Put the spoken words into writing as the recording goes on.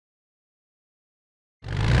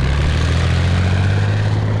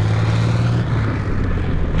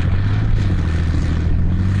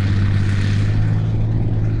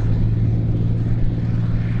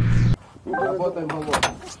Работаем в болоте.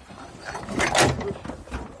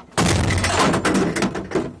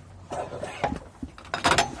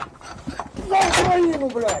 За Украину,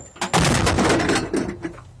 блядь!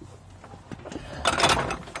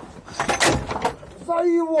 За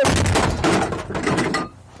его!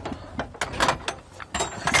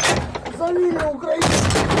 За линию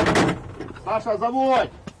Украины! Саша,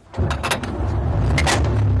 заводь!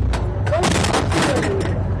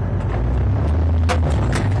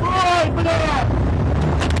 Ой, блядь!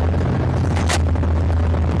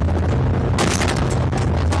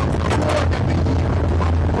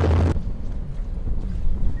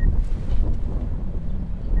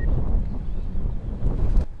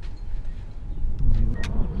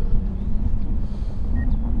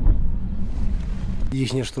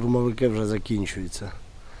 Їхні штурмовики вже закінчуються.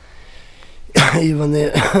 І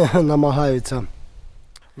вони намагаються.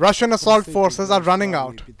 Russian assault forces are running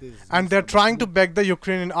out, and they're trying to beg the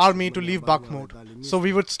Ukrainian army to leave Bakhmut, so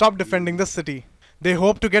we would stop defending the city. They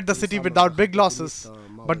hope to get the city without big losses,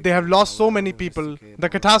 but they have lost so many people. The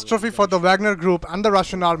catastrophe for the Wagner Group and the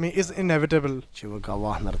Russian army is inevitable. ЧВК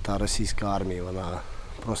Вагнер та російська армія, вона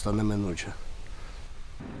просто неминуча.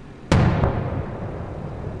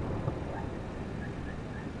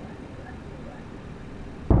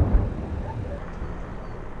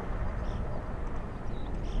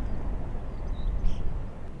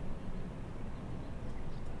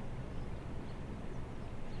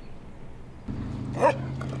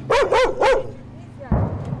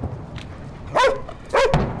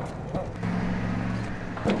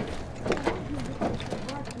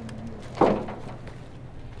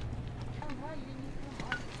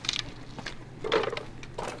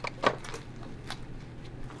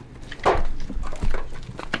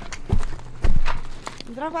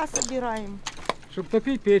 Дрова собираем. Чтобы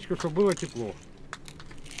топить печку, чтобы было тепло.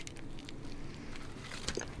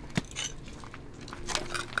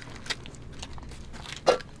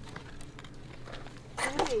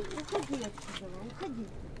 Эй, уходи отсюда, уходи.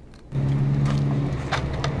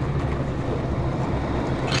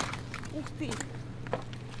 Ух ты.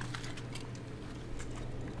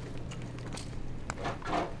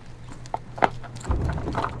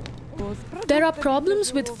 There are problems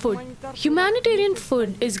with food. Humanitarian food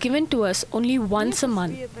is given to us only once a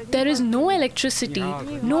month. There is no electricity,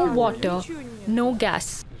 no water, no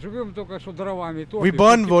gas. We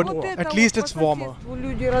burn wood, at least it's warmer.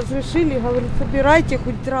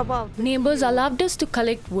 Neighbors allowed us to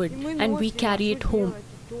collect wood and we carry it home.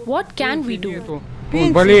 What can we do?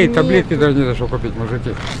 Он болеет, таблетки даже не за что купить,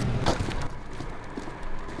 мужики.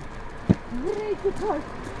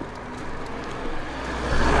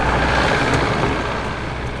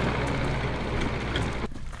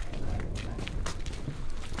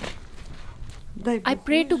 I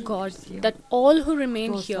pray to God that all who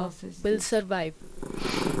remain here will survive.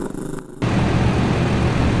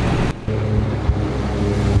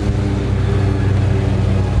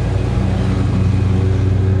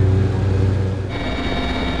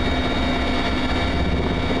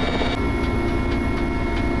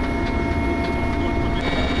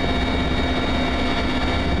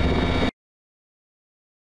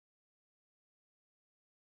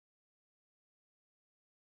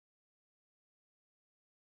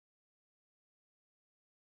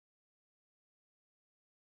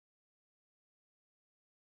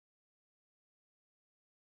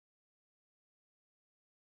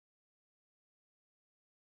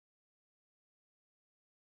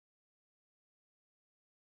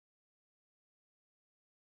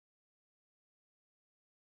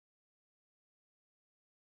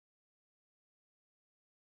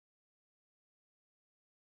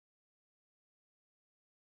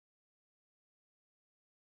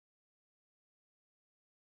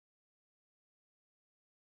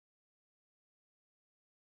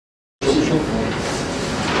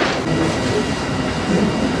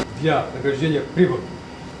 Для награждения прибыл.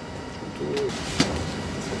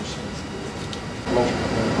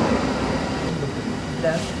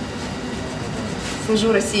 Да.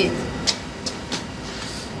 Служу России.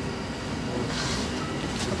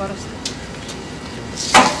 По-русски.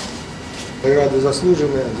 Награды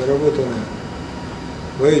заслуженные, заработанные.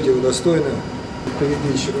 Воюете вы достойно.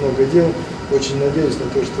 Впереди еще много дел. Очень надеюсь на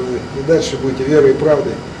то, что вы и дальше будете верой и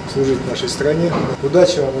правдой служить нашей стране.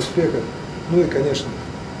 Удачи вам, успехов. Ну и, конечно,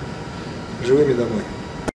 живыми домой.